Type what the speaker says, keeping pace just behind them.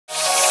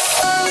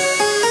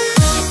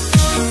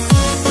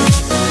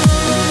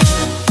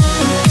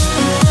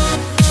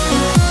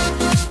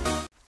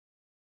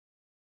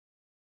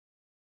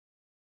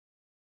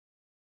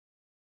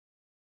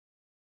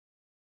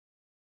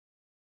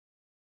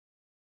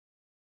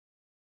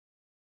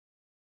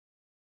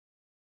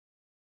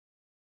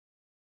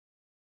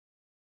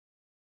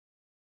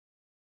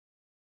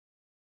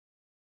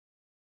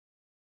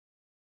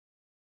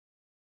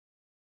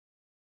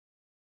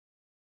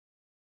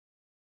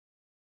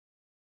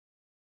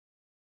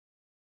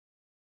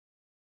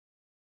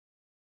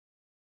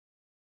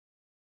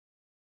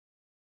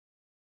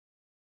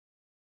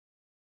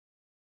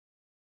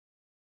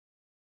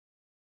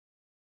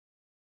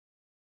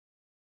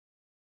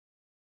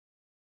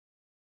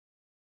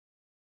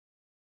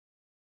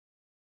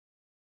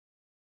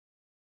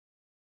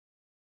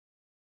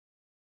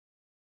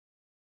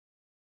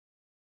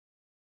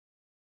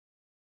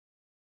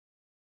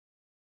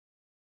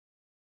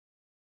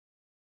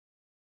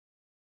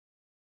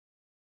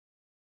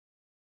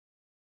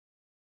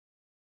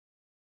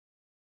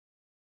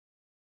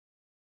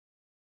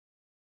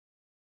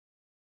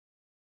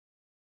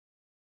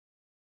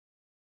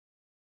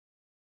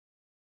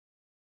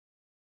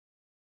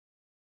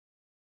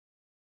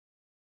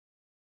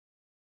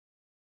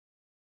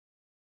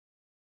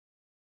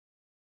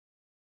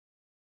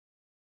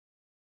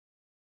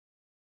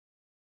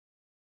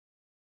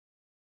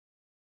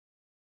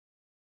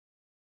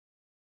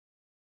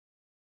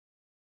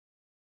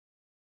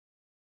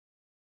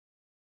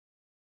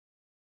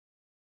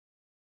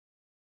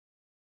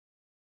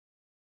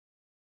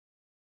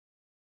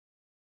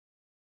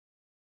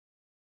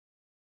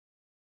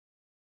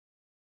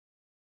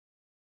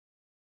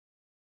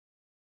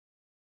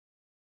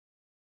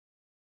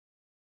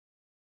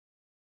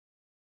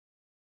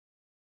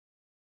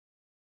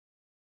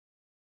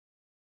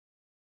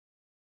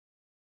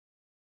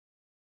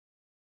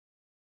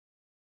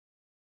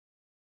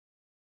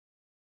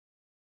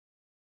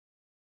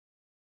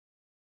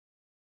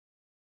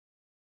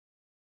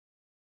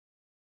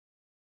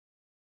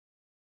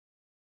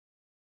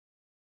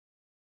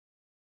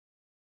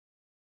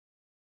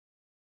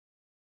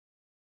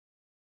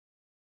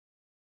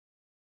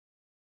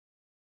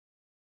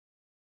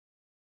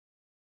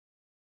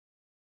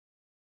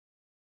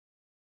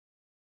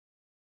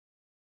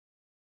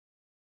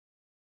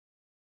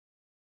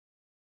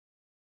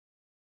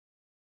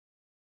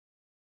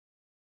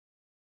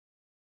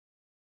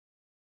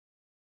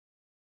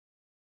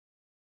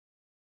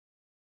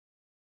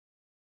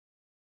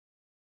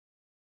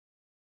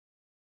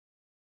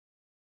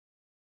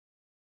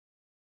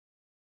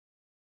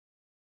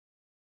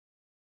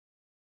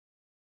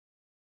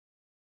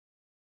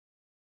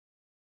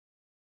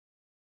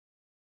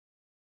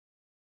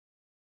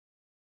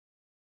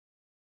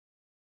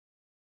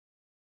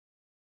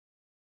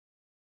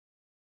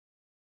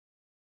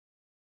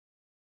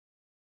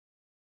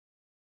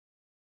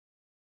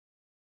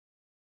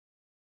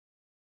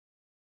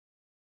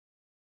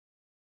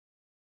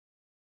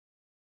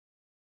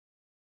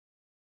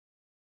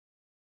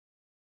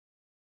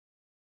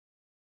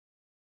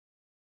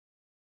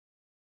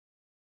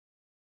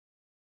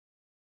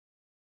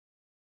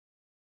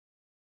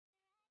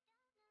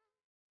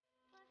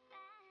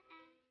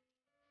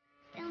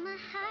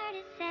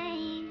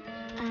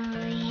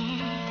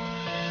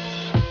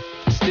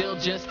Still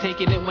just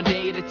taking it one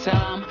day at a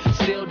time.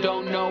 Still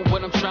don't know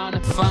what I'm trying to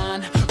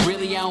find.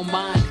 Really I don't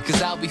mind,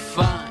 cause I'll be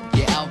fine.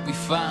 Yeah, I'll be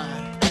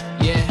fine.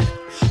 Yeah,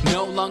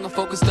 no longer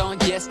focused on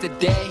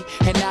yesterday.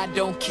 And I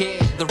don't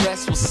care, the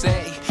rest will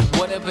say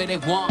whatever they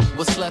want,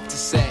 what's left to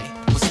say.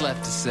 What's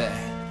left to say.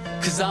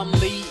 Cause I'm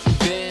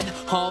leaving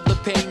all the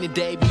pain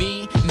today,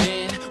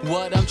 meaning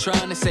what I'm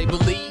trying to say.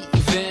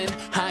 Believing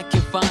I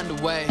can find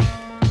a way.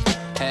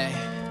 Hey,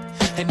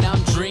 and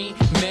I'm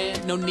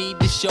dreaming, no need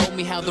to show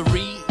me how the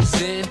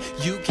reason.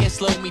 You can't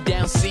slow me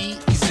down,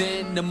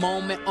 season the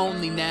moment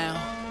only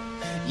now.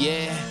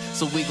 Yeah,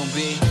 so we gon'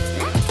 be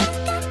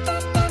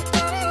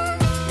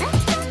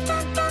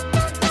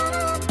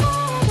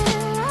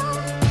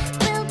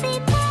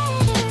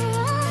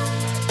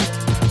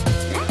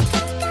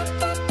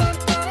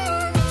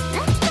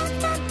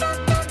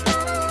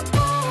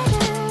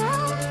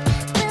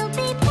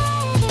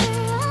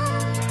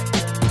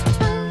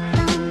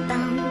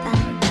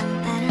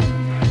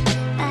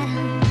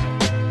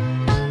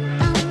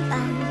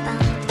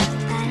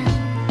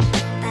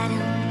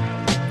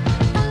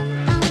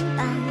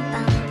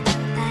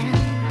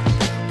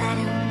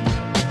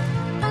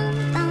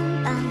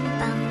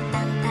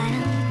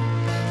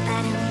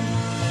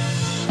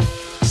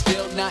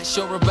not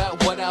sure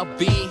about what I'll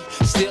be.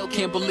 Still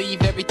can't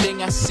believe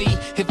everything I see.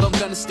 If I'm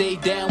gonna stay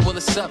down, well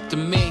it's up to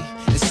me.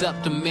 It's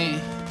up to me.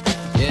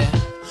 Yeah,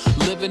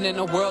 living in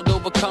a world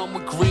overcome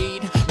with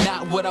greed.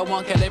 Not what I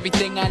want, got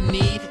everything I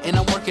need. And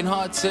I'm working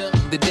hard till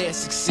the day I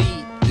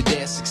succeed. The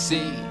day I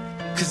succeed.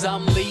 Cause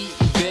I'm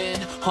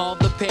leaving all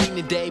the pain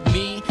today,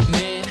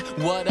 meaning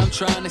what I'm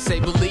trying to say.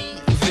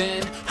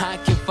 Believing I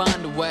can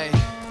find a way.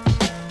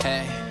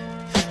 Hey,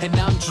 and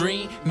I'm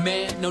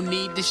dreaming, no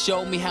need to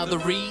show me how the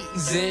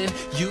reason.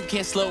 You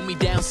can't slow me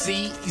down,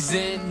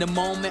 season the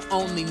moment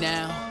only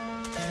now.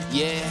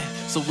 Yeah,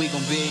 so we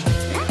gon' be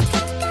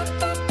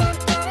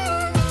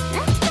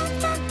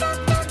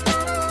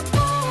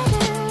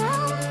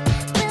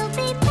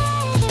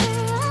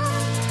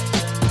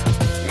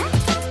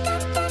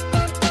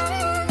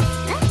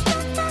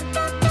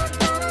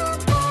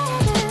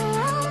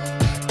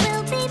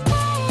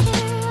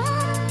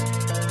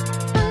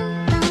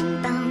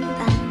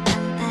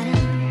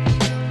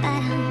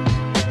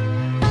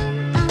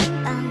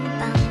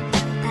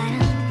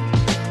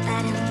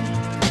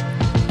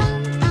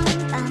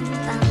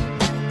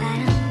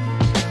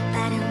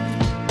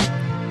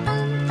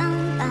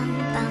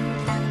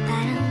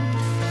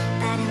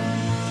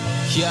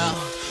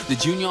the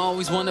junior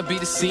always wanna be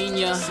the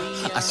senior.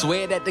 I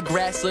swear that the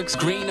grass looks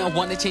greener.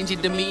 Wanna change your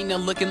demeanor,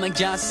 looking like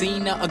John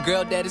Cena. A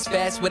girl that is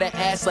fast with an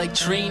ass like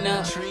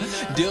Trina.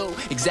 Do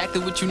exactly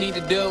what you need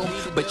to do,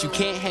 but you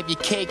can't have your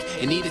cake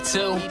and eat it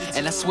too.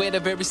 And I swear the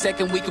very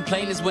second we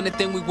complain is when the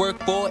thing we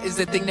work for is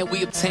the thing that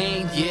we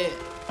obtain. Yeah,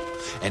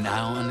 and I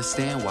don't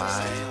understand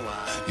why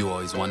you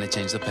always wanna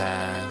change the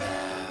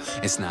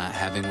path. It's not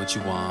having what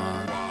you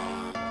want,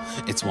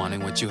 it's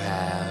wanting what you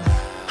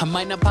have. I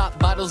might not pop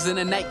bottles in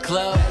a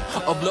nightclub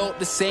or blow up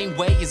the same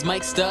way as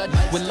Mike Stud.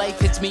 When life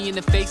hits me in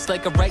the face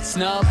like a right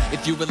snub,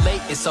 if you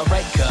relate, it's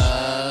alright,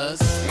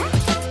 cuz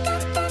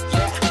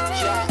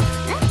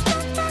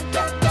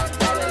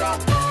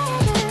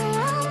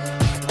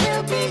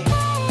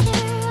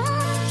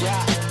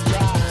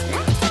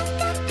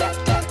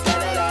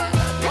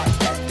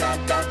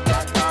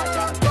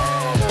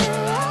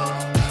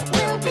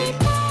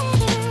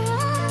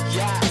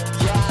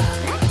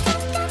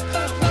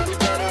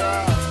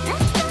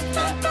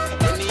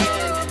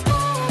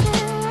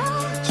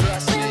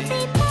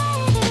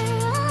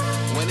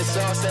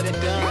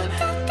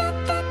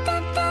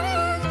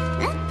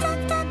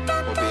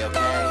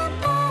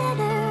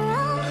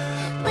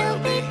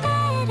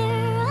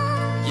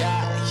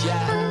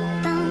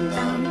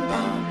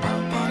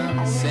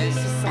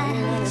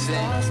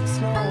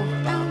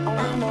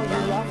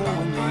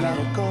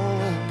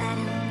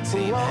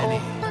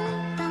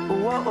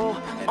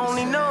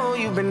only know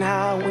you've been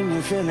high when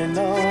you're feeling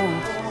low.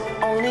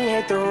 Only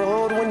hate the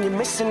road when you're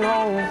missing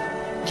home.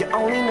 You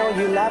only know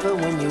you love it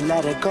when you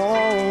let it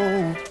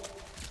go.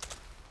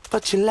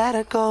 But you let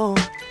it go.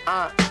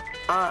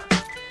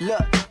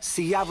 Look,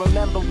 see, I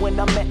remember when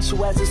I met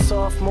you as a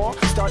sophomore.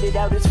 Started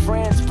out as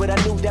friends, but I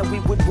knew that we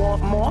would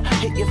want more.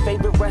 Hit your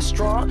favorite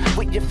restaurant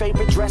with your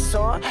favorite dress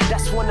on.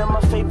 That's one of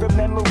my favorite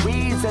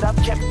memories that I've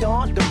kept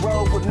on the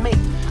road with me.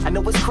 I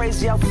know it's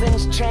crazy how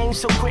things change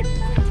so quick.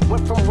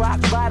 Went from rock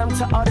bottom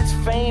to all this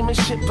fame and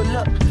shit. But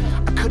look,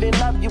 I couldn't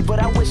love you, but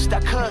I wished I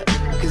could.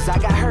 Cause I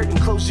got hurt and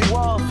closed you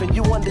off and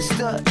you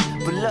understood.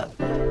 But look,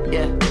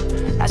 yeah,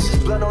 that's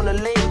just blood on the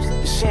leaves.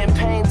 The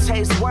champagne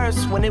tastes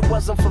worse when it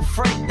wasn't for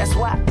free. That's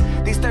why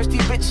these thirsty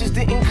bitches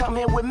didn't come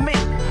here with me.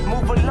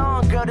 Move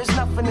along, girl, there's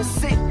nothing to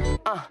see.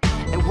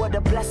 And what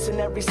a blessing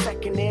every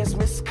second is.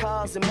 Missed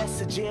calls and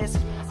messages.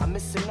 I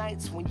miss the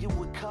nights when you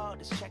would call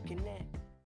to check.